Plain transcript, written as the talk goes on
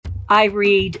I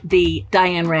read the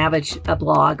Diane Ravitch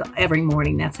blog every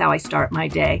morning. That's how I start my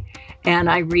day. And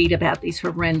I read about these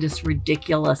horrendous,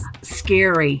 ridiculous,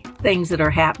 scary things that are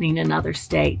happening in other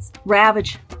states.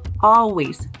 Ravitch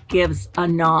always gives a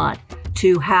nod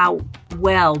to how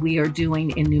well we are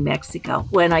doing in New Mexico.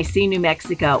 When I see New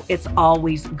Mexico, it's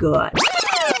always good.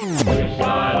 Which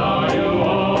side are you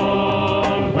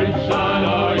on? Which side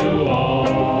are you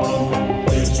on?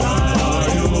 Which side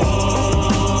are you on?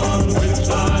 Which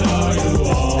side are you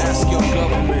on? Ask your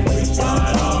government. Which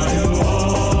side are you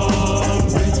on?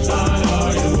 Which side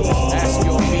are you on? Ask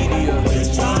your media. Which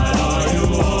side are you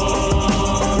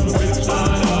on? Which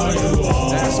side are you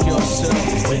on? Ask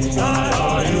yourself. Which side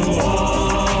are you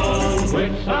on?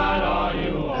 Which side are you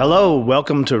on? Hello,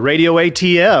 welcome to Radio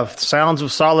ATF, Sounds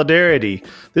of Solidarity.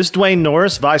 This is Dwayne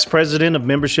Norris, Vice President of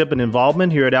Membership and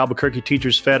Involvement here at Albuquerque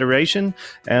Teachers Federation,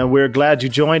 and we're glad you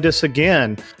joined us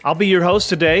again. I'll be your host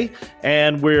today,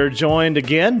 and we're joined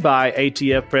again by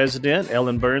ATF President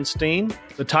Ellen Bernstein.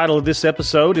 The title of this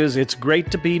episode is It's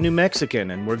Great to Be New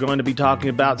Mexican, and we're going to be talking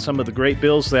about some of the great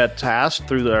bills that passed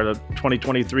through the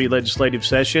 2023 legislative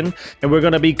session, and we're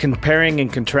going to be comparing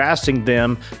and contrasting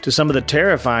them to some of the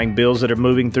terrifying bills that are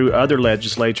moving through other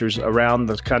legislatures around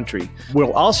the country.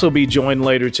 We'll also be joined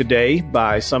later today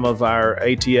by some of our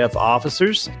ATF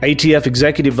officers. ATF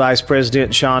Executive Vice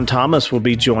President Sean Thomas will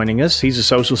be joining us. He's a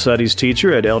social studies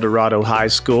teacher at El Dorado High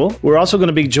School. We're also going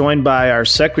to be joined by our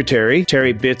secretary,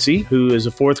 Terry Bitsy, who is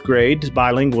a fourth grade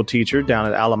bilingual teacher down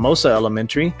at Alamosa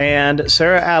Elementary, and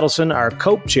Sarah Adelson, our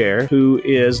COPE chair, who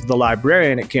is the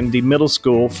librarian at Kennedy Middle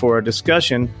School, for a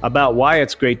discussion about why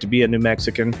it's great to be a New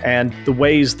Mexican and the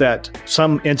ways that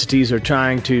some entities are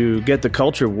trying to get the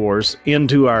culture wars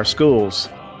into our schools.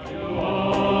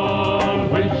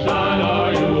 Which side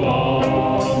are you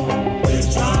on? Which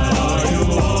side are you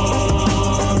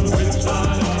on? Which side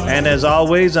are you on? And as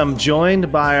always, I'm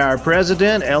joined by our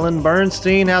president, Ellen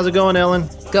Bernstein. How's it going, Ellen?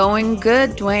 Going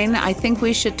good, Dwayne. I think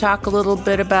we should talk a little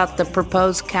bit about the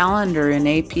proposed calendar in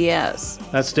APS.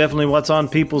 That's definitely what's on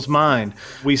people's mind.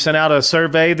 We sent out a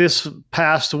survey this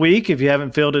past week. If you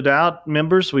haven't filled it out,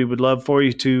 members, we would love for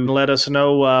you to let us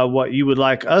know what you would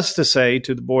like us to say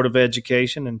to the Board of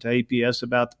Education and to APS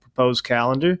about the proposed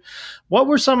calendar. What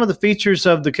were some of the features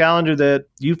of the calendar that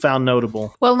you found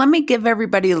notable? Well, let me give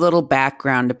everybody a little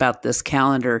background about this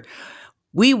calendar.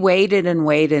 We waited and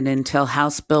waited until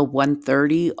House Bill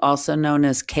 130, also known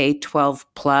as K-12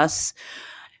 Plus,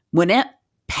 when it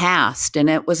passed and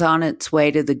it was on its way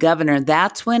to the governor.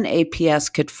 That's when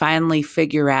APS could finally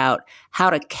figure out how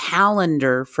to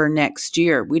calendar for next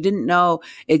year. We didn't know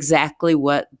exactly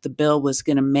what the bill was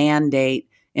going to mandate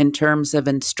in terms of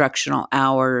instructional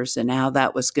hours and how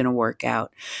that was going to work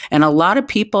out. And a lot of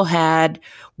people had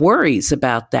worries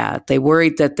about that. They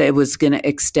worried that it was going to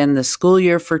extend the school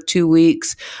year for 2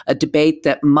 weeks, a debate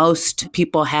that most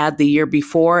people had the year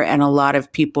before and a lot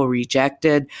of people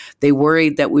rejected. They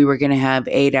worried that we were going to have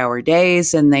 8-hour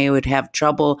days and they would have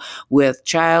trouble with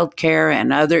childcare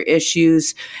and other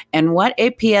issues. And what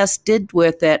APS did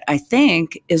with it, I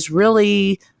think, is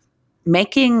really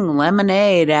making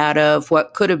lemonade out of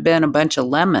what could have been a bunch of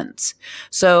lemons.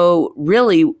 So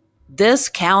really, this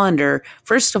calendar,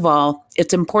 first of all,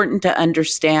 it's important to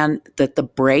understand that the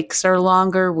breaks are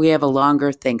longer. We have a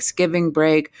longer Thanksgiving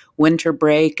break, winter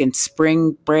break, and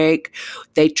spring break.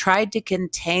 They tried to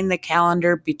contain the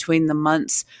calendar between the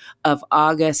months of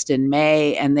August and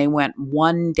May, and they went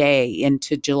one day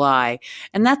into July.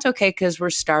 And that's okay because we're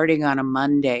starting on a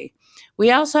Monday. We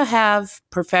also have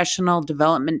professional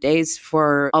development days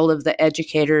for all of the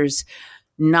educators,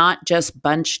 not just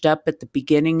bunched up at the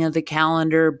beginning of the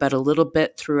calendar, but a little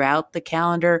bit throughout the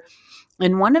calendar.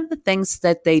 And one of the things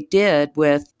that they did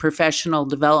with professional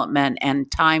development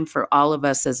and time for all of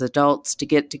us as adults to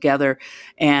get together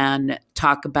and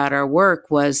talk about our work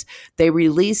was they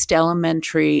released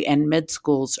elementary and mid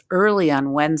schools early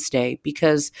on Wednesday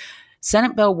because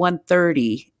Senate Bill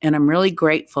 130, and I'm really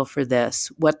grateful for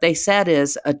this, what they said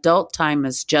is adult time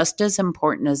is just as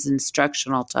important as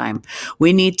instructional time.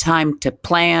 We need time to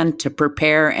plan, to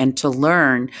prepare, and to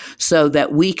learn so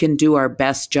that we can do our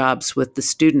best jobs with the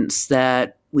students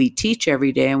that we teach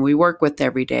every day and we work with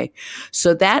every day.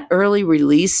 So that early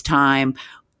release time,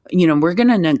 we're going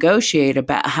to negotiate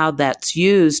about how that's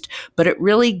used, but it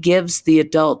really gives the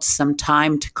adults some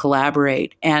time to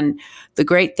collaborate. And the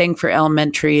great thing for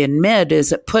elementary and mid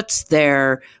is it puts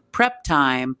their prep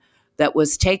time that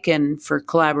was taken for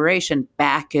collaboration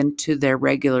back into their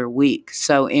regular week,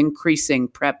 so increasing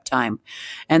prep time.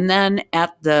 And then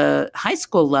at the high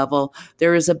school level,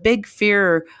 there is a big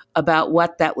fear about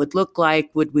what that would look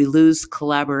like. Would we lose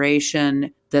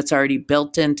collaboration that's already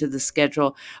built into the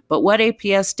schedule. But what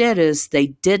APS did is they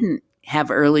didn't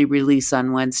have early release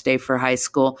on Wednesday for high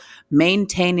school,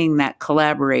 maintaining that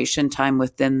collaboration time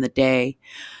within the day.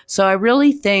 So I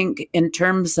really think in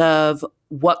terms of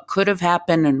what could have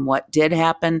happened and what did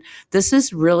happen, this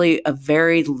is really a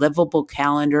very livable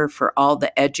calendar for all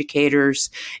the educators.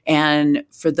 And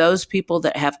for those people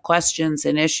that have questions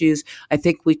and issues, I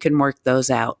think we can work those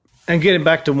out. And getting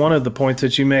back to one of the points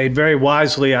that you made very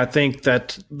wisely, I think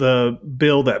that the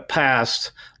bill that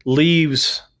passed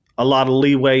leaves a lot of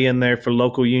leeway in there for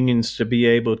local unions to be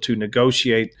able to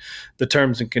negotiate the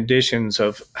terms and conditions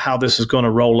of how this is going to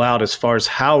roll out as far as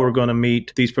how we're going to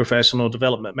meet these professional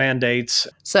development mandates.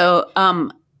 So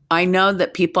I know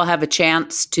that people have a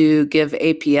chance to give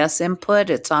APS input.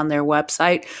 It's on their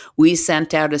website. We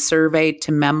sent out a survey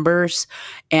to members.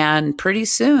 And pretty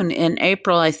soon in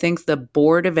April, I think the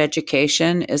Board of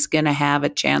Education is going to have a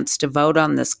chance to vote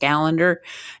on this calendar.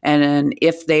 And then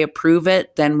if they approve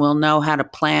it, then we'll know how to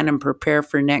plan and prepare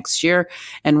for next year.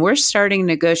 And we're starting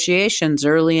negotiations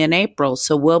early in April.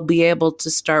 So we'll be able to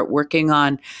start working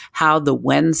on how the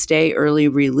Wednesday early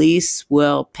release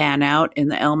will pan out in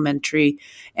the elementary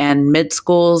and mid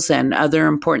schools, and other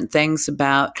important things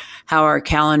about how our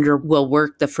calendar will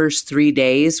work the first 3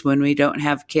 days when we don't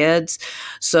have kids.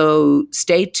 So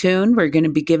stay tuned. We're going to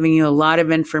be giving you a lot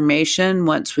of information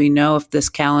once we know if this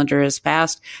calendar has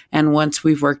passed and once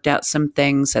we've worked out some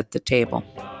things at the table.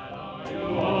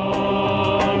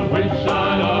 Which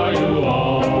side are you on? Which side are you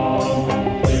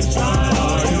on? Which side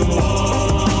are you on?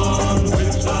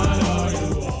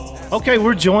 Okay,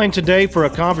 we're joined today for a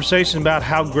conversation about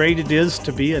how great it is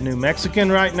to be a New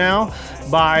Mexican right now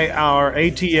by our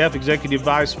ATF Executive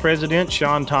Vice President,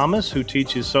 Sean Thomas, who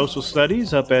teaches social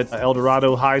studies up at El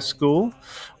Dorado High School.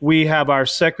 We have our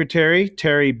Secretary,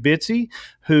 Terry Bitsy,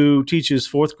 who teaches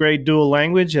fourth grade dual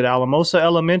language at Alamosa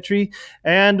Elementary.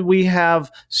 And we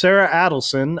have Sarah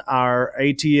Adelson, our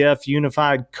ATF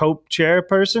Unified COPE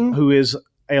chairperson, who is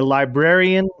a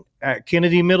librarian at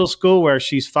Kennedy Middle School, where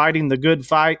she's fighting the good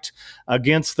fight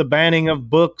against the banning of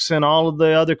books and all of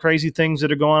the other crazy things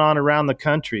that are going on around the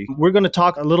country. We're going to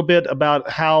talk a little bit about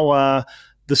how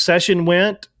the session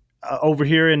went over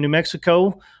here in New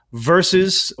Mexico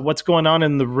versus what's going on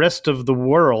in the rest of the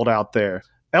world out there.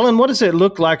 Ellen, what does it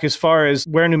look like as far as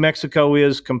where New Mexico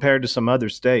is compared to some other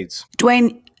states?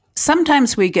 Dwayne,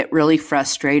 sometimes we get really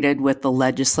frustrated with the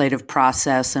legislative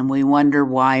process and we wonder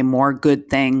why more good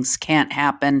things can't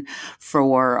happen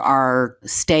for our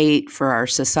state, for our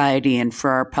society, and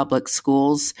for our public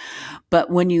schools. But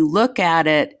when you look at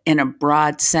it in a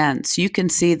broad sense, you can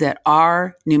see that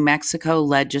our New Mexico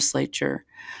legislature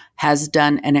has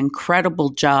done an incredible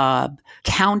job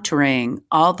countering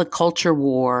all the culture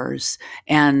wars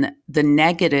and the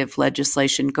negative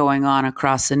legislation going on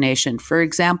across the nation. For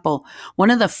example, one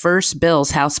of the first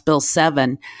bills, House Bill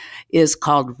 7, is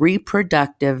called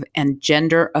Reproductive and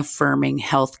Gender Affirming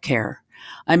Healthcare.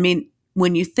 I mean,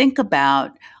 when you think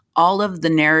about all of the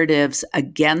narratives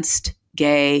against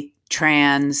gay,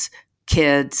 trans,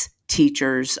 kids,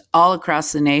 teachers all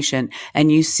across the nation,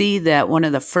 and you see that one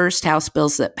of the first House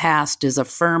bills that passed is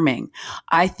affirming,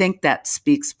 I think that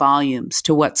speaks volumes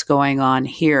to what's going on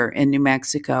here in New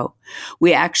Mexico.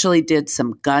 We actually did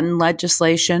some gun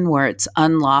legislation where it's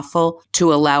unlawful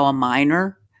to allow a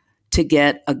minor to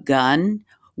get a gun,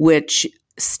 which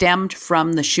stemmed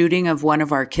from the shooting of one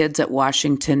of our kids at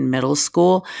Washington Middle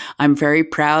School. I'm very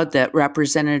proud that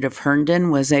Representative Herndon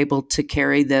was able to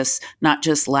carry this not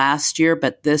just last year,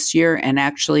 but this year and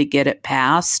actually get it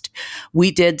passed. We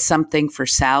did something for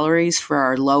salaries for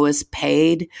our lowest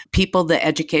paid people, the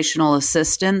educational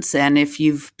assistants. And if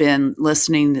you've been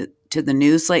listening to the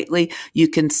news lately, you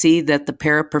can see that the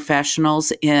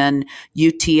paraprofessionals in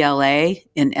UTLA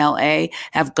in LA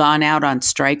have gone out on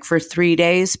strike for 3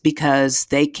 days because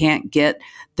they can't get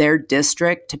their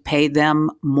district to pay them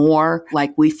more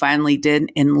like we finally did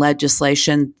in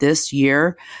legislation this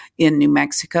year in New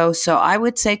Mexico. So I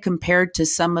would say compared to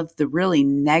some of the really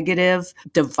negative,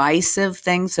 divisive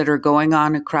things that are going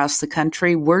on across the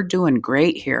country, we're doing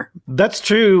great here. That's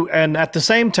true. And at the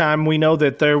same time, we know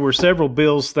that there were several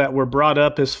bills that were brought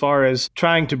up as far as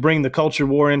trying to bring the culture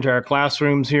war into our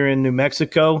classrooms here in New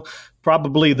Mexico.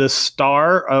 Probably the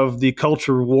star of the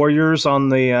culture warriors on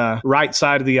the right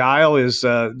side of the aisle is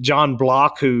John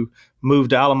Block, who moved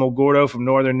to Alamogordo from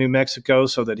northern New Mexico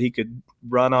so that he could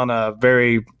run on a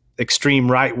very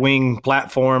extreme right-wing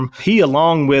platform. He,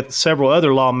 along with several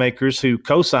other lawmakers who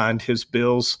co-signed his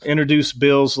bills, introduced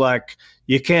bills like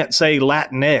you can't say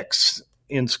Latinx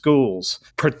in schools,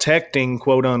 protecting,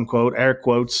 quote unquote, air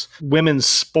quotes, women's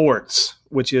sports,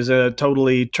 which is a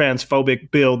totally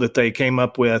transphobic bill that they came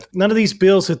up with. None of these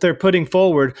bills that they're putting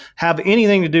forward have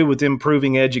anything to do with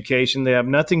improving education. They have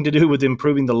nothing to do with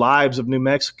improving the lives of New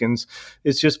Mexicans.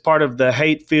 It's just part of the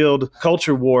hate-filled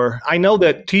culture war. I know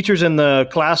that teachers in the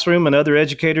classroom and other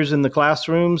educators in the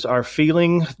classrooms are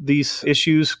feeling these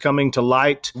issues coming to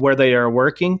light where they are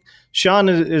working. Sean,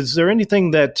 is there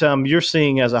anything that you're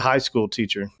seeing as a high school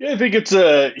teacher? Yeah, I think it's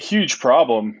a huge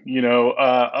problem.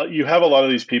 You have a lot of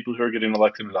these people who are getting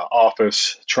elected into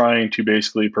office trying to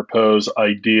basically propose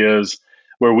ideas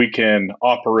where we can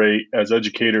operate as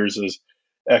educators as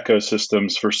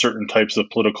ecosystems for certain types of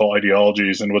political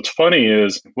ideologies. And what's funny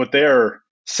is what they're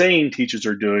saying teachers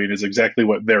are doing is exactly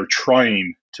what they're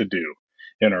trying to do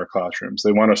in our classrooms.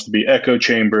 They want us to be echo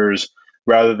chambers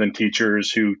rather than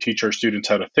teachers who teach our students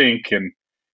how to think and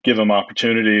give them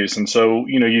opportunities. And so,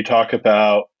 you talk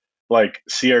about like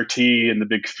CRT and the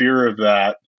big fear of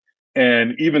that.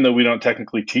 And even though we don't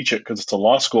technically teach it because it's a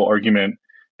law school argument,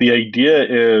 the idea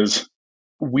is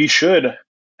we should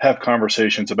have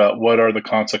conversations about what are the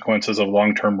consequences of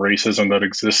long-term racism that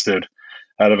existed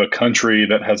out of a country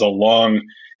that has a long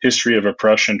history of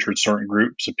oppression towards certain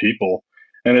groups of people.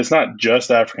 And it's not just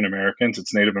African Americans,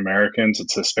 it's Native Americans,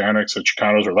 it's Hispanics, or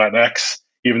Chicanos, or Latinx,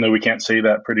 even though we can't say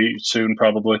that pretty soon,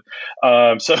 probably.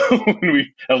 So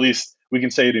at least we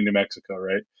can say it in New Mexico,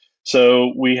 right?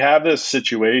 So we have this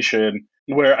situation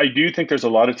where I do think there's a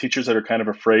lot of teachers that are kind of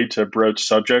afraid to broach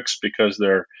subjects because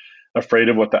they're afraid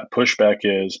of what that pushback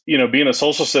is. Being a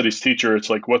social studies teacher,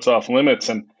 it's like, what's off limits?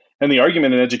 And the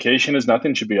argument in education is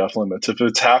nothing should be off limits. If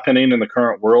it's happening in the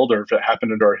current world or if it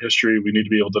happened in our history, we need to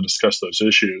be able to discuss those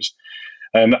issues.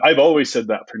 And I've always said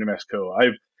that for New Mexico.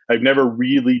 I've never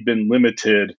really been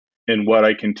limited in what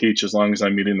I can teach as long as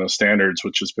I'm meeting those standards,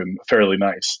 which has been fairly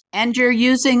nice. And you're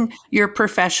using your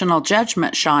professional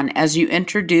judgment, Sean, as you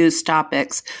introduce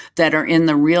topics that are in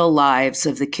the real lives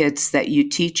of the kids that you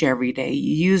teach every day.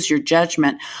 You use your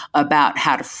judgment about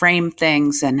how to frame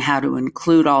things and how to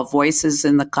include all voices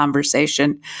in the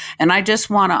conversation. And I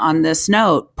just want to, on this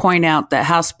note, point out that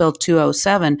House Bill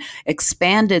 207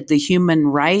 expanded the Human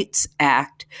Rights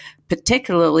Act,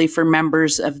 particularly for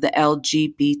members of the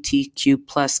LGBTQ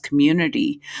plus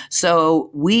community. So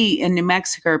we in New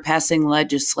Mexico are passing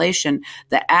legislation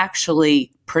that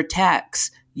actually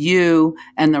protects you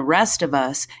and the rest of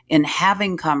us in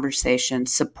having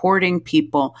conversations, supporting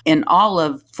people in all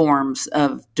of forms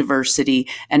of diversity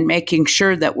and making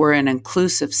sure that we're an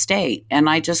inclusive state. And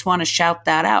I just want to shout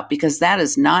that out because that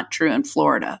is not true in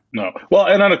Florida. No. Well,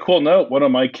 and on a cool note, one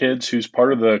of my kids who's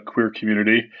part of the queer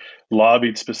community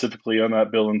lobbied specifically on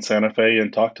that bill in Santa Fe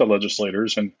and talked to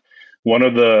legislators. And one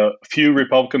of the few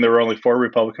there were only 4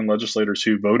 Republican legislators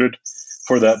who voted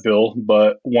for that bill,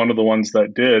 but one of the ones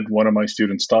that did, one of my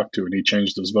students talked to, and he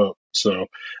changed his vote. So,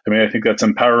 I think that's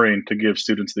empowering to give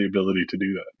students the ability to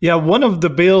do that. Yeah, one of the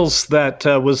bills that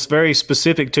was very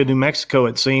specific to New Mexico,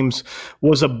 it seems,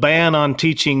 was a ban on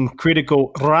teaching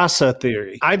critical raza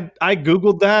theory. I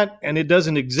Googled that, and it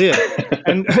doesn't exist.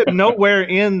 And nowhere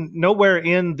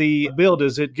in the bill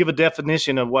does it give a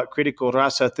definition of what critical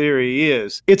raza theory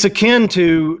is. It's akin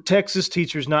to Texas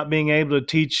teachers not being able to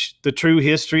teach the true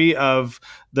history of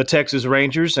the Texas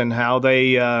Rangers and how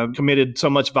they committed so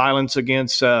much violence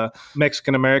against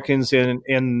Mexican Americans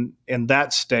in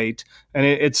that state. And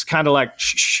it's kind of like,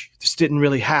 shh, this didn't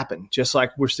really happen, just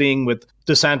like we're seeing with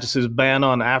DeSantis's ban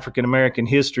on African American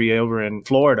history over in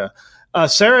Florida.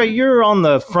 Sarah, you're on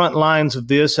the front lines of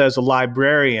this as a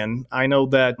librarian. I know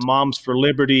that Moms for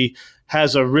Liberty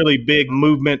has a really big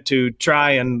movement to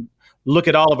try and look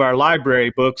at all of our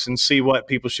library books and see what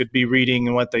people should be reading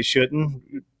and what they shouldn't.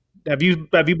 Have you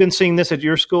been seeing this at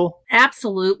your school?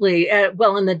 Absolutely.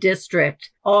 Well, in the district,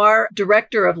 our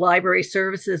director of library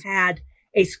services had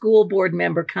a school board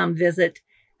member come visit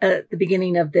at the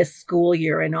beginning of this school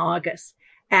year in August,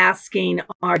 asking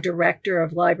our director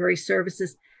of library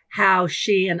services how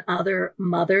she and other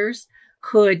mothers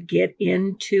could get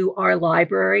into our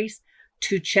libraries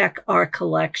to check our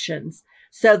collections.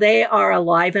 So they are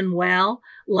alive and well.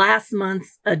 Last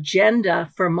month's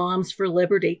agenda for Moms for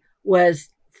Liberty was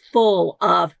full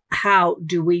of how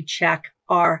do we check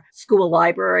our school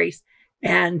libraries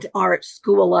and our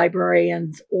school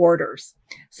librarians' orders.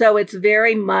 So it's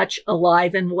very much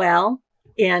alive and well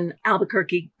in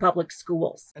Albuquerque Public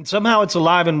Schools. And somehow it's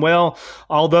alive and well,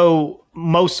 although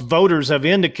most voters have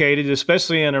indicated,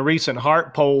 especially in a recent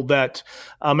Hart poll that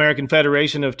American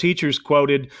Federation of Teachers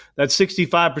quoted, that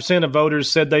 65% of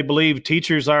voters said they believe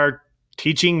teachers are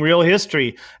teaching real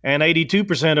history. And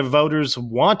 82% of voters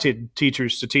wanted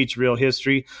teachers to teach real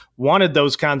history, wanted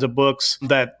those kinds of books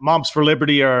that Moms for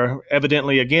Liberty are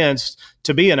evidently against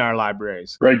to be in our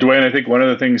libraries. Right, Dwayne, I think one of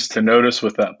the things to notice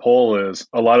with that poll is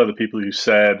a lot of the people who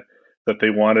said that they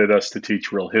wanted us to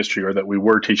teach real history or that we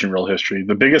were teaching real history,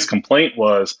 the biggest complaint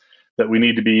was that we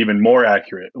need to be even more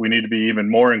accurate. We need to be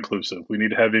even more inclusive. We need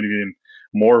to have even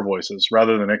more voices.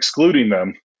 Rather than excluding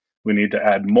them, we need to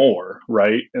add more,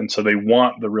 right? And so they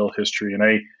want the real history. And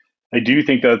I do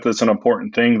think that that's an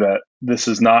important thing, that this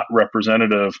is not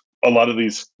representative. A lot of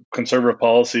these conservative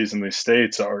policies in these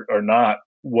states are not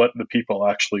what the people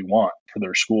actually want for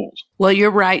their schools. Well, you're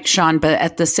right, Sean, but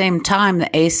at the same time, the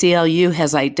ACLU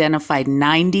has identified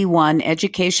 91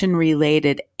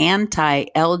 education-related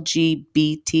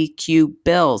anti-LGBTQ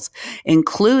bills,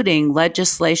 including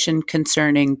legislation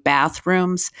concerning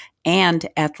bathrooms and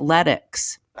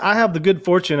athletics. I have the good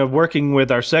fortune of working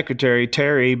with our secretary,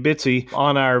 Terry Bitsy,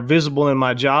 on our Visible in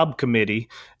My Job committee.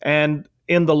 And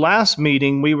in the last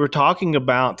meeting, we were talking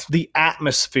about the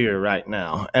atmosphere right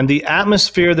now and the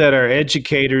atmosphere that our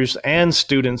educators and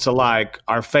students alike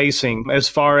are facing as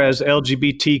far as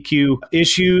LGBTQ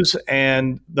issues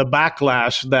and the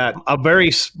backlash that a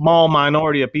very small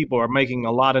minority of people are making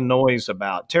a lot of noise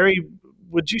about. Terry,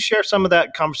 would you share some of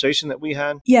that conversation that we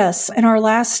had? Yes. In our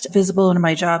last Visible in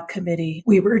My Job committee,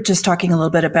 we were just talking a little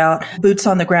bit about boots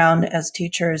on the ground as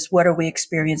teachers. What are we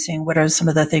experiencing? What are some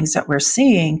of the things that we're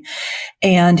seeing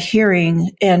and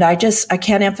hearing? And I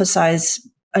can't emphasize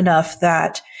enough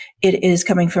that it is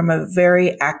coming from a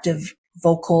very active,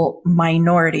 vocal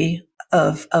minority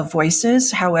of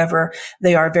voices. However,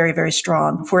 they are very, very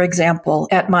strong. For example,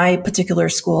 at my particular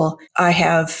school, I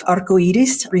have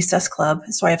Arcoiris Recess Club.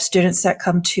 So I have students that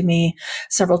come to me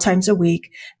several times a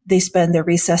week. They spend their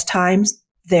recess times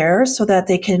there so that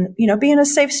they can, be in a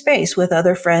safe space with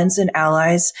other friends and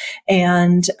allies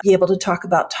and be able to talk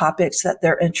about topics that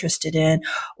they're interested in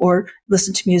or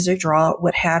listen to music, draw,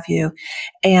 what have you.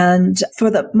 And for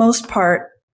the most part,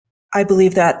 I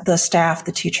believe that the staff,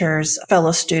 the teachers,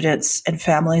 fellow students, and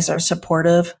families are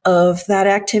supportive of that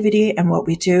activity and what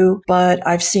we do. But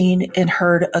I've seen and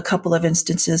heard a couple of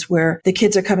instances where the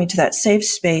kids are coming to that safe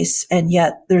space, and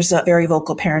yet there's very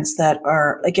vocal parents that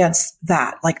are against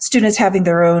that, like students having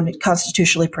their own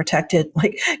constitutionally protected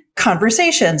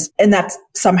conversations. And that's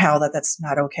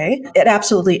not okay. It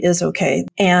absolutely is okay.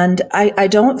 And I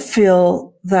don't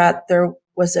feel that there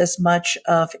was as much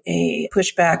of a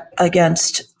pushback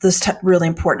against this really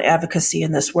important advocacy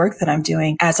in this work that I'm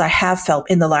doing as I have felt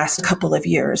in the last couple of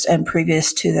years. And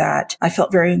previous to that, I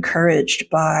felt very encouraged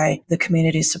by the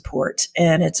community support.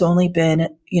 And it's only been,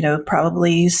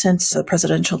 probably since the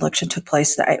presidential election took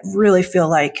place that I really feel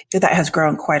like that has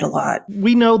grown quite a lot.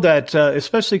 We know that,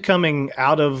 especially coming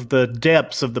out of the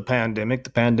depths of the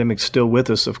pandemic's still with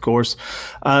us, of course,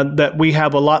 that we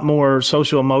have a lot more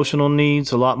social emotional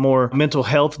needs, a lot more mental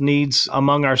health needs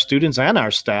among our students and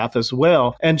our staff as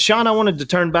well. And Sean, I wanted to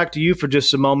turn back to you for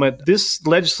just a moment. This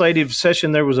legislative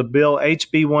session, there was a bill,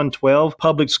 HB 112,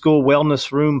 Public School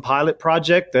Wellness Room Pilot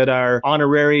Project, that our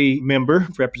honorary member,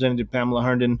 Representative Pamela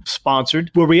Herndon, sponsored.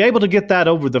 Were we able to get that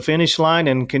over the finish line?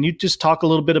 And can you just talk a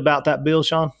little bit about that bill,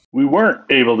 Sean? We weren't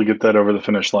able to get that over the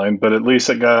finish line, but at least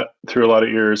it got through a lot of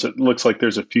ears. It looks like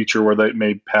there's a future where that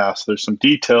may pass. There's some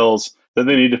details that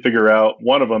they need to figure out.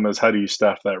 One of them is, how do you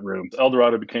staff that room? El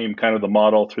Dorado became kind of the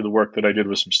model through the work that I did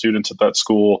with some students at that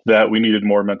school, that we needed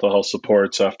more mental health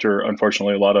supports after,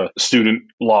 unfortunately, a lot of student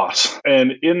loss.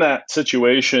 And in that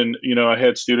situation, I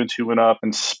had students who went up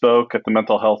and spoke at the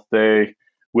mental health day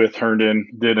with Herndon,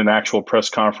 did an actual press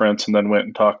conference, and then went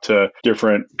and talked to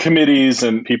different committees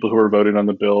and people who were voting on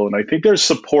the bill. And I think there's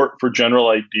support for general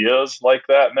ideas like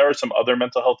that. And there were some other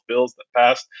mental health bills that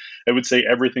passed. I would say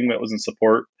everything that was in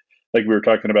support, like we were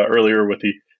talking about earlier with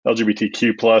the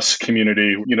LGBTQ plus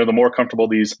community, the more comfortable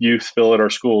these youth feel at our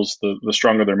schools, the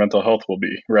stronger their mental health will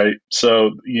be, right?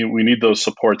 So we need those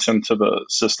supports into the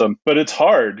system. But it's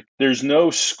hard. There's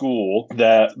no school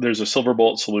that there's a silver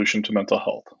bullet solution to mental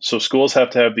health. So schools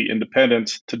have to have the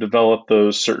independence to develop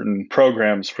those certain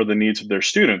programs for the needs of their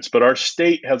students. But our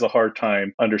state has a hard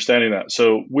time understanding that.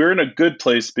 So we're in a good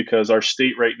place because our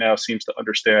state right now seems to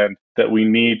understand that we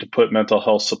need to put mental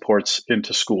health supports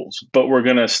into schools. But we're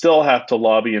going to still have to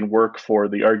lobby and work for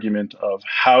the argument of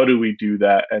how do we do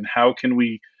that, and how can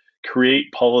we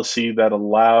create policy that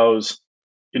allows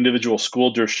individual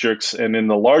school districts, and in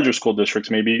the larger school districts,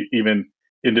 maybe even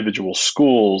individual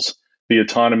schools, the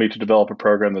autonomy to develop a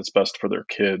program that's best for their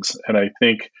kids. And I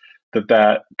think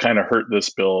that kind of hurt this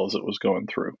bill as it was going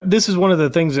through. This is one of the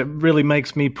things that really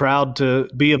makes me proud to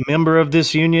be a member of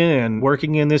this union and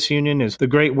working in this union is the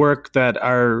great work that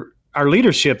our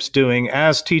leadership's doing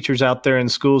as teachers out there in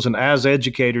schools and as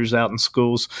educators out in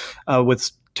schools,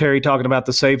 with Terry talking about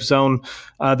the safe zone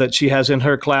that she has in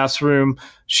her classroom,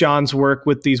 Sean's work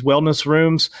with these wellness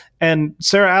rooms. And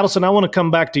Sarah Adelson, I want to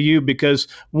come back to you because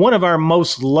one of our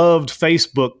most loved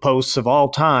Facebook posts of all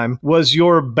time was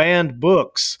your banned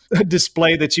books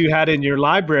display that you had in your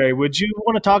library. Would you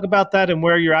want to talk about that and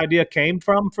where your idea came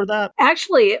from for that?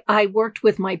 Actually, I worked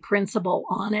with my principal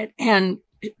on it and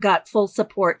got full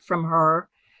support from her.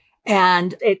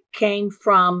 And it came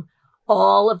from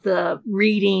all of the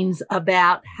readings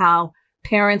about how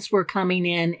parents were coming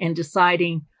in and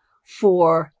deciding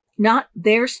for not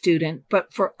their student,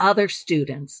 but for other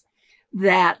students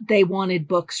that they wanted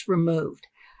books removed.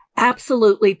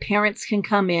 Absolutely, parents can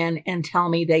come in and tell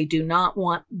me they do not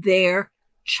want their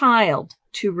child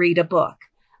to read a book.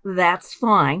 That's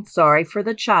fine. Sorry for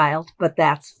the child, but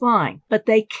that's fine. But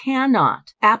they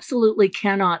absolutely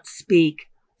cannot speak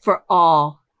for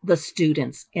all the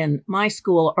students in my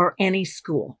school or any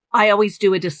school. I always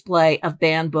do a display of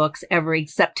banned books every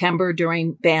September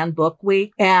during Banned Book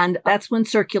Week, and that's when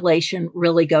circulation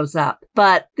really goes up.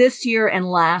 But this year and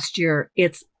last year,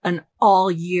 it's an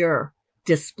all-year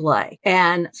display.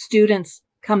 And students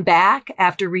come back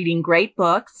after reading great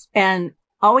books and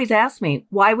always ask me,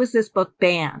 why was this book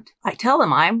banned? I tell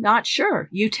them, I'm not sure.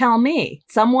 You tell me.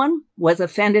 Someone was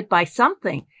offended by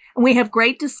something. And we have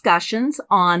great discussions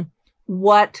on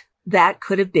what that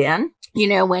could have been. You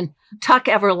know, when Tuck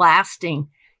Everlasting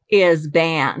is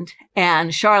banned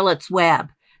and Charlotte's Web,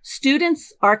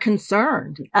 students are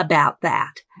concerned about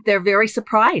that. They're very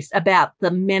surprised about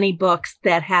the many books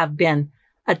that have been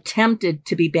attempted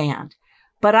to be banned.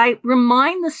 But I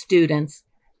remind the students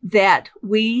that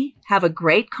we have a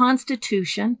great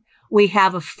Constitution. We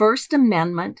have a First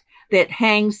Amendment that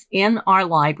hangs in our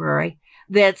library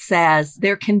that says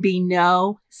there can be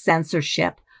no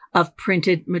censorship of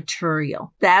printed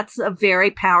material. That's a very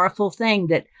powerful thing,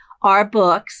 that our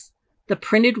books, the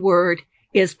printed word,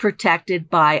 is protected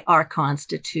by our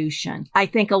Constitution. I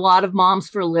think a lot of Moms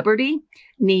for Liberty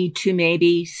need to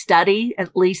maybe study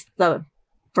at least the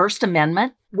First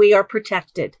Amendment. We are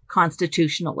protected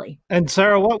constitutionally. And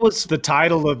Sarah, what was the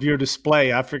title of your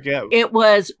display? I forget. It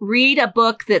was Read a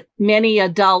Book That Many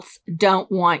Adults Don't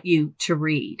Want You to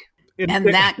Read. And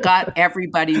that got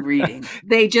everybody reading.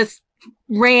 They just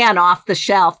ran off the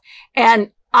shelf.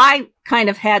 And I kind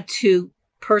of had to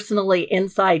personally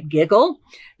inside giggle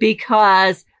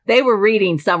because they were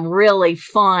reading some really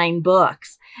fine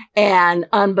books and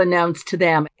unbeknownst to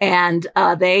them. And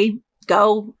they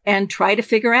go and try to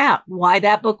figure out why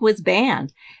that book was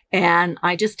banned. And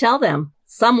I just tell them,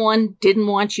 someone didn't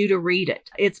want you to read it.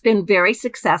 It's been very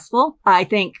successful. I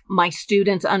think my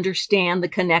students understand the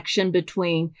connection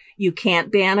between you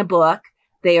can't ban a book.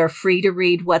 They are free to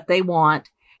read what they want.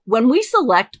 When we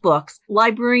select books,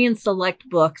 librarians select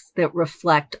books that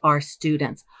reflect our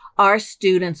students. Our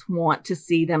students want to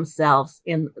see themselves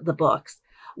in the books.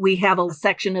 We have a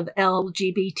section of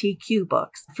LGBTQ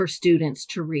books for students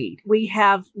to read. We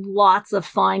have lots of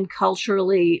fine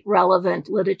culturally relevant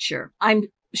literature. I'm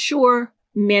sure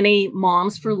many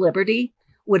Moms for Liberty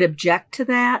would object to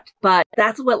that, but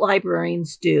that's what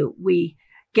librarians do. We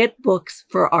get books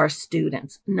for our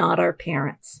students, not our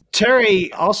parents.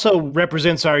 Terry also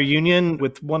represents our union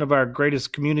with one of our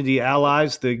greatest community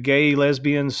allies, the Gay,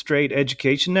 Lesbian, Straight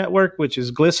Education Network, which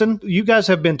is GLSEN. You guys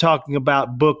have been talking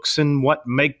about books and what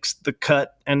makes the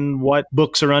cut and what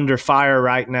books are under fire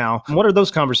right now. What are those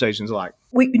conversations like?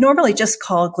 We normally just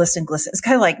call GLSEN. It's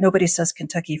kind of like nobody says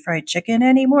Kentucky Fried Chicken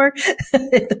anymore.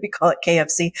 We call it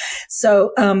KFC.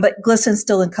 So, but GLSEN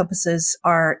still encompasses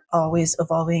our always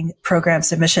evolving program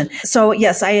submission. So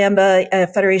yes, I am a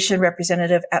Federation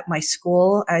representative at my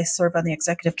school. I serve on the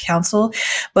executive council,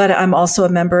 but I'm also a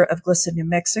member of GLSEN New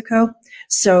Mexico.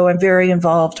 So I'm very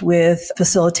involved with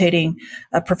facilitating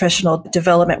professional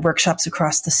development workshops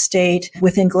across the state.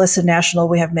 Within GLSEN National,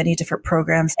 we have many different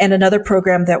programs. And another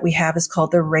program that we have is called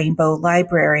the Rainbow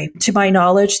Library. To my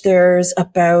knowledge, there's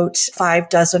about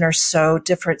 6 or so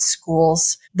different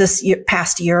schools this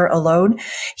past year alone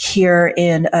here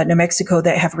in New Mexico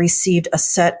that have received a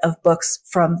set of books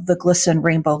from the GLSEN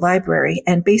Rainbow Library.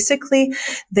 And basically,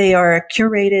 they are a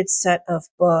curated set of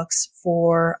books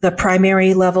for the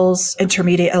primary levels,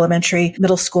 intermediate, elementary,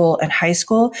 middle school, and high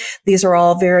school. These are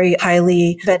all very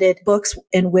highly vetted books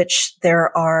in which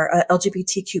there are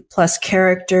LGBTQ plus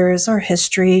characters or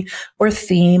history or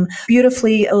theme,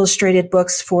 beautifully illustrated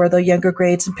books for the younger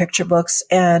grades and picture books,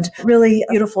 and really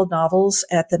beautiful novels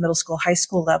at the middle school, high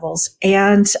school levels.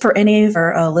 And for any of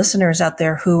our listeners out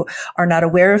there who are not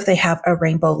aware if they have a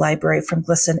Rainbow Library from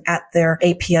GLSEN at their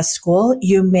APS school,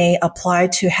 you may apply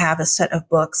to have a set of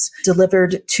books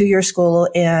delivered to your school,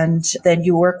 and then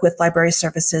you work with library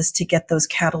services to get those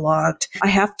cataloged. I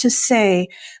have to say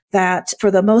that for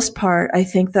the most part, I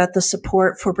think that the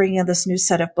support for bringing this new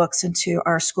set of books into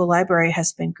our school library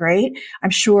has been great. I'm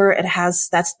sure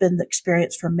that's been the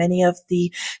experience for many of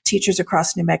the teachers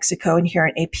across New Mexico and here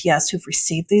at APS who've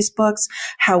received these books.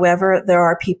 However, there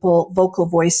are vocal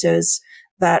voices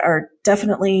that are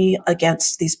definitely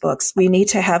against these books. We need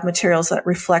to have materials that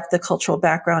reflect the cultural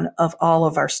background of all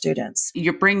of our students.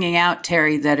 You're bringing out,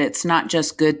 Terry, that it's not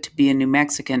just good to be a New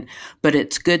Mexican, but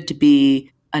it's good to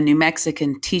be a New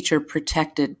Mexican teacher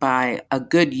protected by a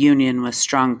good union with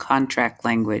strong contract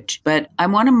language. But I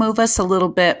want to move us a little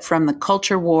bit from the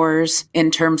culture wars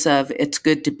in terms of it's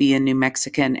good to be a New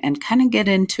Mexican and kind of get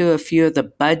into a few of the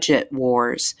budget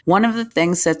wars. One of the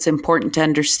things that's important to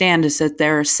understand is that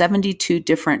there are 72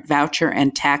 different voucher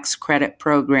and tax credit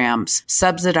programs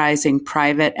subsidizing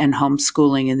private and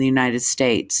homeschooling in the United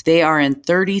States. They are in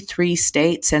 33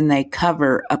 states and they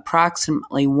cover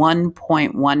approximately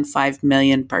 1.15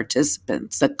 million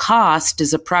participants. The cost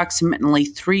is approximately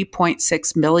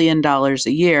 $3.6 million a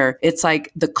year. It's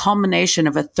like the culmination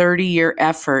of a 30-year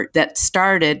effort that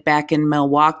started back in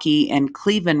Milwaukee and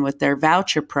Cleveland with their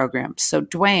voucher programs. So,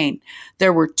 Dwayne,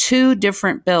 there were two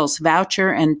different bills,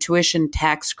 voucher and tuition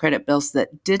tax credit bills,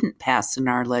 that didn't pass in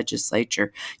our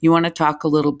legislature. You want to talk a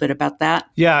little bit about that?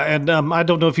 Yeah, and I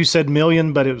don't know if you said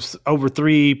million, but it was over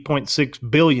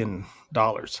 $3.6 billion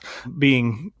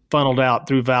being funneled out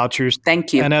through vouchers.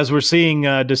 Thank you. And as we're seeing,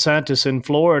 DeSantis in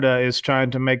Florida is trying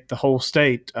to make the whole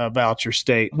state a voucher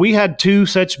state. We had two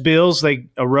such bills. They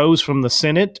arose from the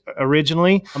Senate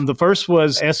originally. The first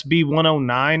was SB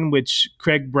 109, which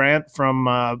Craig Brandt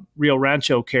from Rio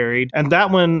Rancho carried. And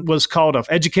that one was called an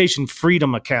Education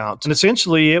Freedom Account. And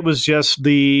essentially, it was just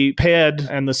the PED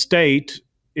and the state,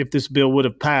 if this bill would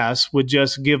have passed, would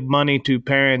just give money to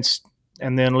parents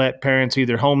and then let parents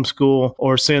either homeschool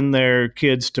or send their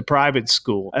kids to private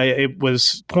school. It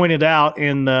was pointed out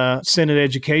in the Senate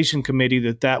Education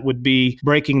Committee that would be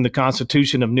breaking the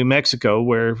Constitution of New Mexico,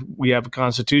 where we have a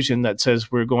constitution that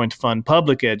says we're going to fund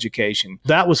public education.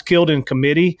 That was killed in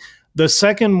committee. The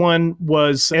second one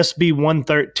was SB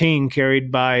 113,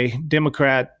 carried by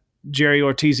Democrat Jerry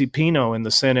Ortiz-Pino in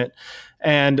the Senate.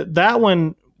 And that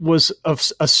one was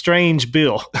a strange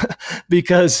bill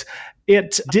because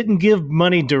it didn't give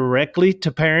money directly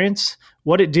to parents.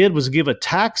 What it did was give a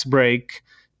tax break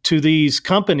to these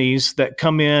companies that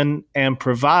come in and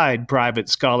provide private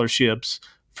scholarships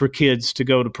for kids to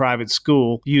go to private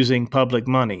school using public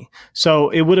money. So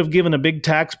it would have given a big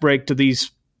tax break to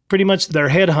these pretty much they're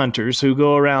headhunters who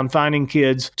go around finding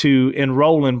kids to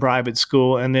enroll in private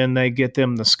school, and then they get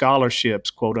them the scholarships,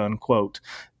 quote unquote.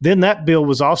 Then that bill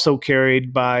was also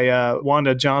carried by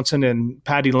Wanda Johnson and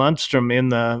Patty Lundstrom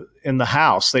in the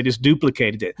House. They just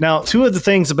duplicated it. Now, two of the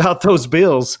things about those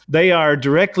bills, they are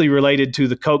directly related to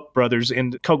the Koch brothers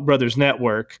and the Koch brothers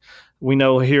network. We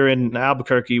know here in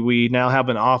Albuquerque, we now have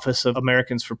an Office of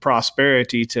Americans for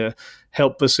Prosperity to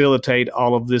help facilitate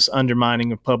all of this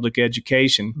undermining of public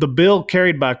education. The bill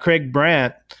carried by Craig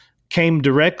Brandt came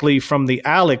directly from the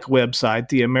ALEC website,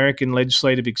 the American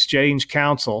Legislative Exchange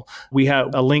Council. We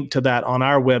have a link to that on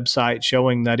our website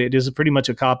showing that it is pretty much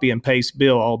a copy and paste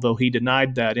bill, although he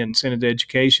denied that in Senate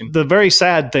Education. The very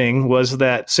sad thing was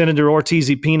that Senator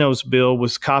Ortiz-Pino's bill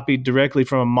was copied directly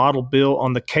from a model bill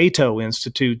on the Cato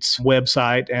Institute's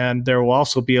website, and there will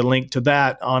also be a link to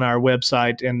that on our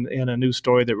website in a new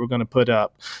story that we're going to put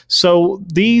up. So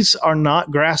these are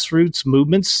not grassroots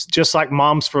movements, just like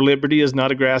Moms for Liberty is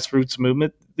not a grassroots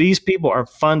movement. These people are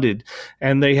funded,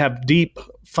 and they have deep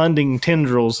funding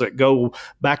tendrils that go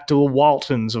back to the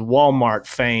Waltons of Walmart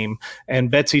fame and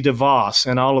Betsy DeVos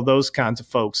and all of those kinds of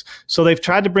folks. So they've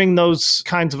tried to bring those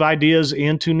kinds of ideas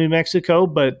into New Mexico,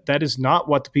 but that is not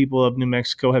what the people of New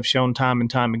Mexico have shown time and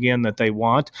time again that they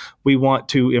want. We want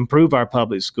to improve our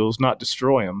public schools, not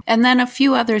destroy them. And then a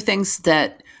few other things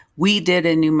that we did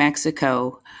in New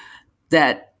Mexico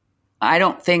that I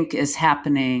don't think is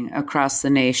happening across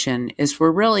the nation is we're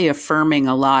really affirming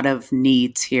a lot of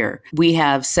needs here. We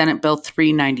have Senate Bill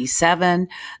 397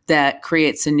 that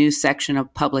creates a new section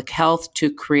of public health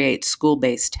to create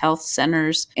school-based health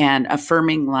centers, and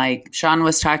affirming, like Sean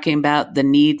was talking about, the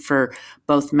need for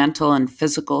both mental and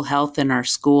physical health in our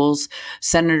schools.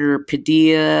 Senator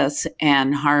Padilla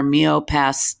and Jaramillo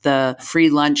passed the Free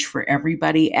Lunch for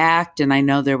Everybody Act, and I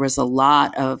know there was a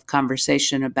lot of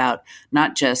conversation about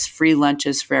not just free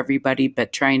lunches for everybody,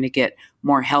 but trying to get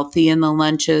more healthy in the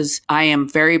lunches. I am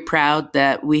very proud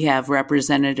that we have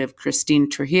Representative Christine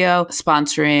Trujillo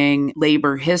sponsoring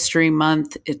Labor History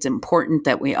Month. It's important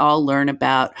that we all learn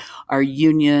about our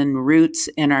union roots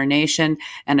in our nation,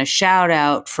 and a shout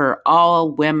out for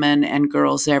all women and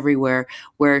girls everywhere,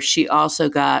 where she also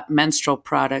got menstrual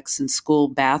products in school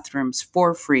bathrooms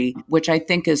for free, which I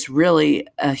think is really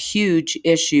a huge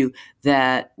issue,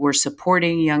 that we're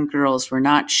supporting young girls. We're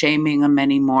not shaming them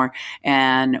anymore,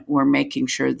 and we're making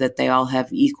sure that they all have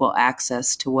equal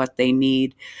access to what they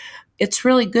need. It's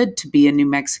really good to be a New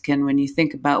Mexican when you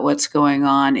think about what's going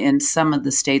on in some of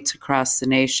the states across the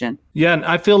nation. Yeah, and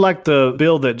I feel like the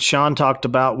bill that Sean talked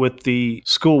about with the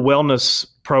school wellness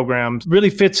program really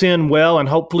fits in well, and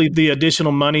hopefully the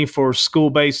additional money for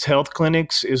school-based health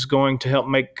clinics is going to help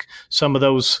make some of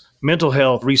those mental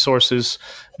health resources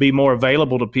be more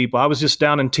available to people. I was just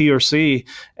down in TRC,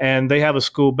 and they have a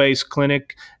school-based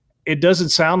clinic. It doesn't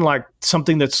sound like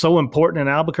something that's so important in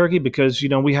Albuquerque because,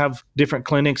 we have different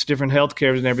clinics, different health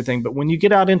cares and everything. But when you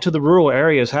get out into the rural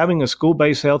areas, having a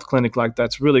school-based health clinic like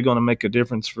that's really going to make a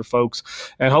difference for folks.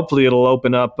 And hopefully it'll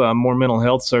open up more mental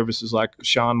health services like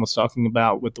Sean was talking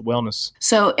about with the wellness.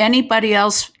 So anybody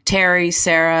else, Terry,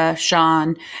 Sarah,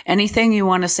 Sean, anything you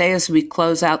want to say as we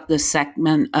close out this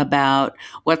segment about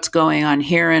what's going on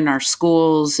here in our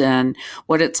schools and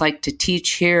what it's like to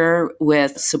teach here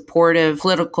with supportive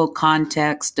political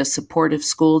context, a supportive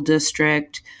school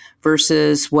district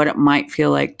versus what it might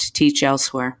feel like to teach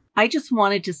elsewhere? I just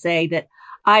wanted to say that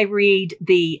I read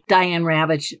the Diane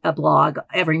Ravitch blog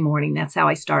every morning. That's how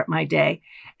I start my day.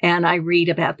 And I read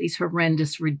about these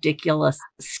horrendous, ridiculous,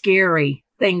 scary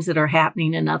things that are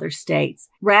happening in other states.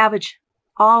 Ravitch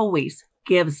always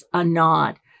gives a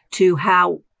nod to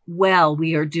how well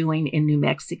we are doing in New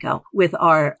Mexico with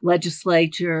our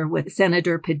legislature, with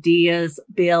Senator Padilla's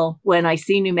bill. When I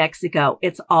see New Mexico,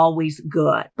 it's always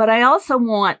good. But I also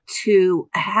want to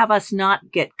have us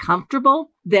not get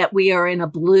comfortable that we are in a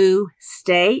blue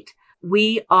state.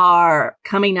 We are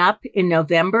coming up in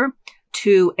November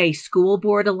to a school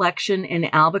board election in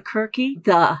Albuquerque.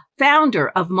 The founder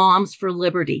of Moms for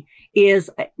Liberty is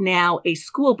now a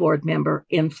school board member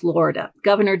in Florida.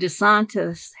 Governor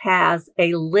DeSantis has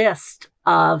a list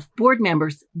of board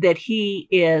members that he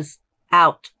is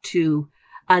out to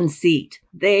unseat.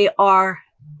 They are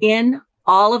in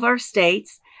all of our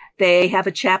states. They have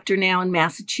a chapter now in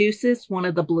Massachusetts, one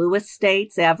of the bluest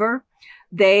states ever.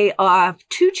 They have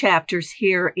 2 chapters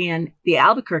here in the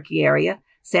Albuquerque area,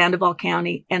 Sandoval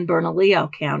County and Bernalillo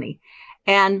County.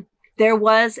 And there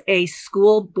was a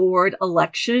school board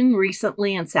election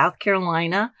recently in South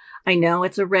Carolina. I know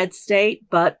it's a red state,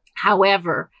 but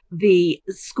however, the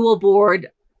school board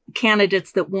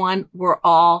candidates that won were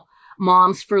all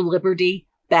Moms for Liberty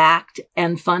backed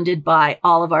and funded by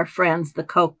all of our friends, the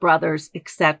Koch brothers,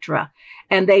 etc.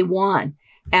 And they won.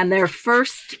 And their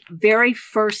very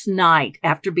first night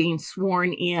after being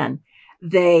sworn in,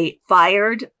 they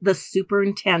fired the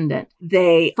superintendent.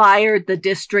 They fired the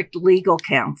district legal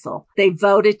counsel. They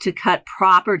voted to cut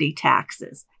property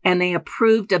taxes, and they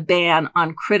approved a ban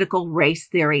on critical race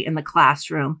theory in the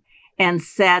classroom and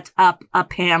set up a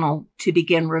panel to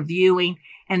begin reviewing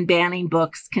and banning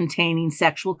books containing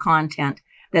sexual content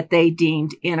that they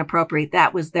deemed inappropriate.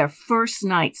 That was their first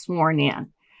night sworn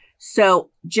in. So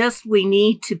we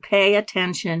need to pay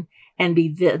attention and be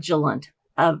vigilant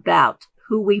about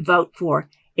who we vote for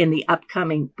in the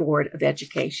upcoming Board of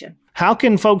Education. How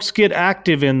can folks get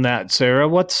active in that, Sarah?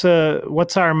 What's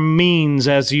our means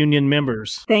as union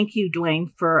members? Thank you,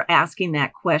 Dwayne, for asking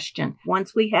that question.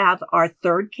 Once we have our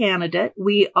third candidate,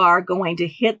 we are going to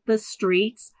hit the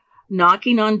streets,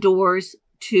 knocking on doors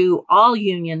to all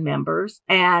union members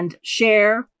and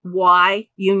share why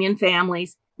union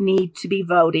families need to be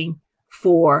voting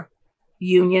for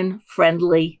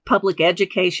union-friendly, public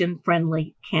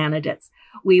education-friendly candidates.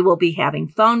 We will be having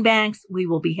phone banks. We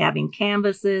will be having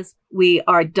canvases. We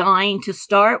are dying to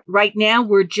start. Right now,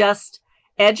 we're just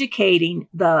educating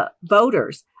the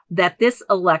voters that this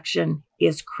election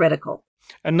is critical.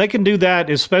 And they can do that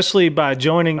especially by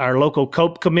joining our local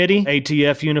COPE committee,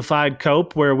 ATF Unified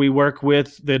COPE, where we work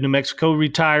with the New Mexico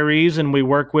retirees and we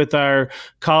work with our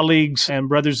colleagues and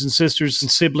brothers and sisters and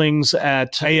siblings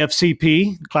at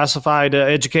AFCP, classified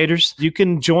educators. You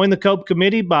can join the COPE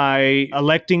committee by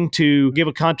electing to give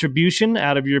a contribution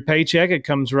out of your paycheck. It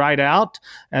comes right out.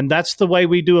 And that's the way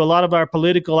we do a lot of our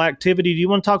political activity. Do you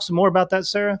want to talk some more about that,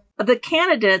 Sarah? The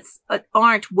candidates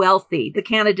aren't wealthy. The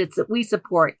candidates that we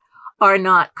support are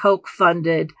not Koch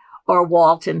funded or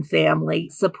Walton family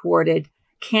supported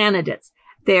candidates.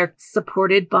 They're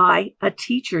supported by a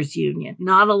teachers union.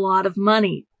 Not a lot of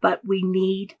money, but we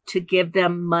need to give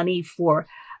them money for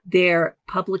their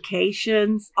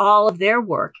publications, all of their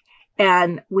work.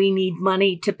 And we need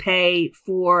money to pay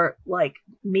for like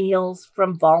meals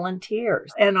from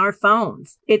volunteers and our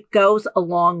phones. It goes a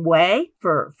long way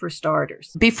for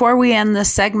starters. Before we end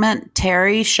this segment,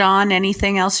 Terry, Sean,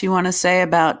 anything else you want to say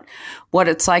about what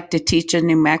it's like to teach in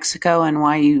New Mexico and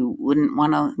why you wouldn't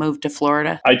want to move to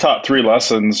Florida? I taught 3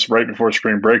 lessons right before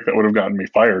spring break that would have gotten me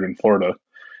fired in Florida.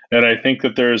 And I think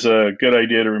that there's a good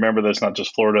idea to remember that it's not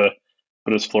just Florida,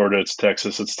 but it's Florida, it's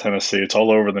Texas, it's Tennessee, it's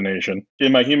all over the nation.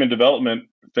 In my human development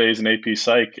phase in AP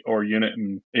Psych or unit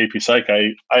in AP Psych,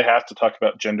 I have to talk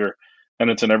about gender,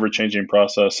 and it's an ever-changing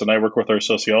process. And I work with our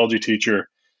sociology teacher,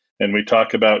 and we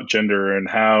talk about gender and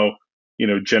how,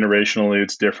 generationally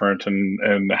it's different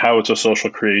and how it's a social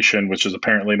creation, which is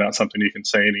apparently not something you can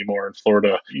say anymore in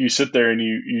Florida. You sit there and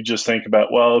you just think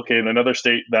about, well, okay, in another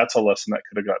state, that's a lesson that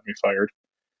could have gotten me fired.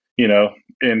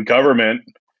 In government,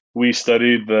 we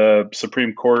studied the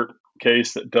Supreme Court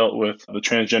case that dealt with the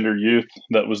transgender youth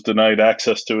that was denied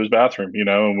access to his bathroom,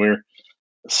 and we're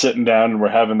sitting down and we're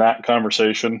having that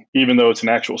conversation, even though it's an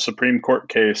actual Supreme Court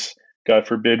case. God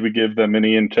forbid we give them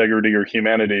any integrity or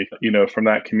humanity, from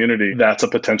that community. That's a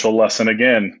potential lesson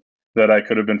again that I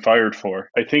could have been fired for.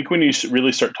 I think when you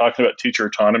really start talking about teacher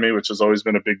autonomy, which has always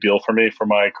been a big deal for me for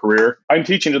my career, I'm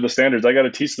teaching to the standards. I got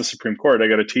to teach the Supreme Court. I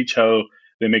got to teach how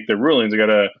they make their rulings. I got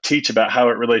to teach about how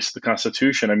it relates to the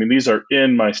Constitution. I mean, these are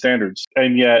in my standards.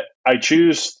 And yet I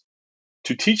choose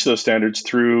to teach those standards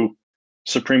through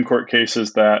Supreme Court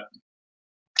cases that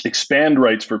expand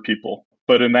rights for people.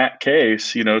 But in that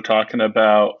case, talking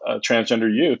about transgender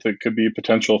youth, it could be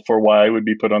potential for why I would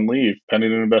be put on leave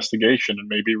pending an investigation and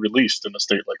maybe released in a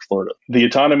state like Florida. The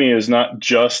autonomy is not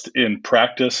just in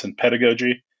practice and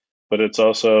pedagogy, but it's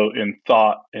also in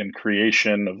thought and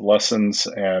creation of lessons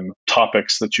and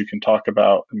topics that you can talk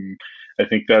about. And I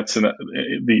think that's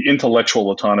the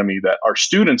intellectual autonomy that our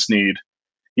students need,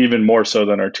 even more so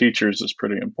than our teachers, is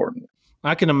pretty important.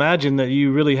 I can imagine that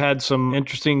you really had some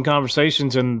interesting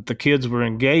conversations and the kids were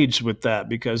engaged with that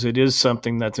because it is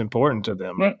something that's important to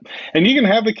them. Right. And you can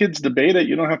have the kids debate it.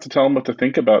 You don't have to tell them what to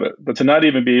think about it. But to not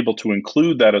even be able to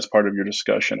include that as part of your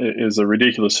discussion is a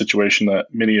ridiculous situation that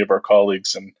many of our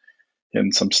colleagues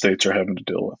in some states are having to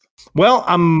deal with. Well,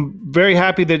 I'm very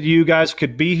happy that you guys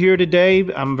could be here today.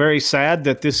 I'm very sad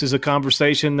that this is a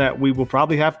conversation that we will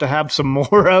probably have to have some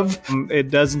more of. It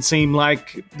doesn't seem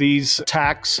like these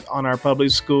attacks on our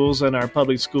public schools and our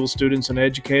public school students and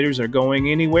educators are going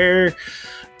anywhere.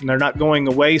 And they're not going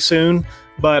away soon.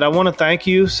 But I want to thank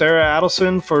you, Sarah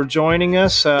Adelson, for joining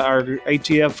us, our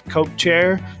ATF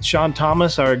co-chair, Sean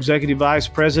Thomas, our executive vice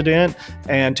president,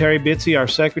 and Terry Bitsy, our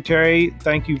secretary.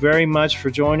 Thank you very much for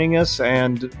joining us,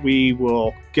 and we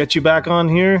will get you back on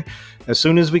here as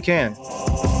soon as we can.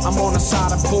 I'm on the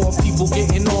side of poor people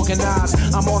getting organized.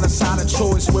 I'm on the side of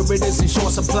choice where it is in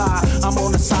short supply. I'm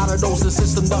on the side of those the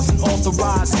system doesn't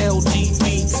authorize.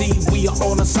 LGBT, we are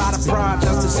on the side of pride,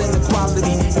 justice and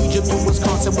equality. Egypt and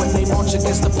Wisconsin when they march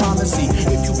against the policy.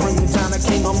 If you bring it down a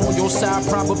king, I'm on your side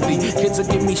probably. Kids will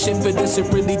give me shit for this, it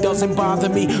really doesn't bother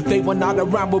me. They were not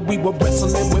around when we were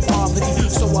wrestling with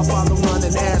poverty. So I follow none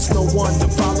and ask no one to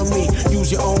follow me.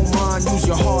 Use your own mind, use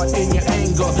your heart and your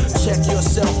anger. Check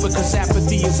yourself because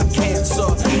apathy is a cancer,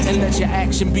 and let your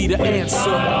action be the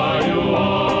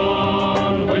answer.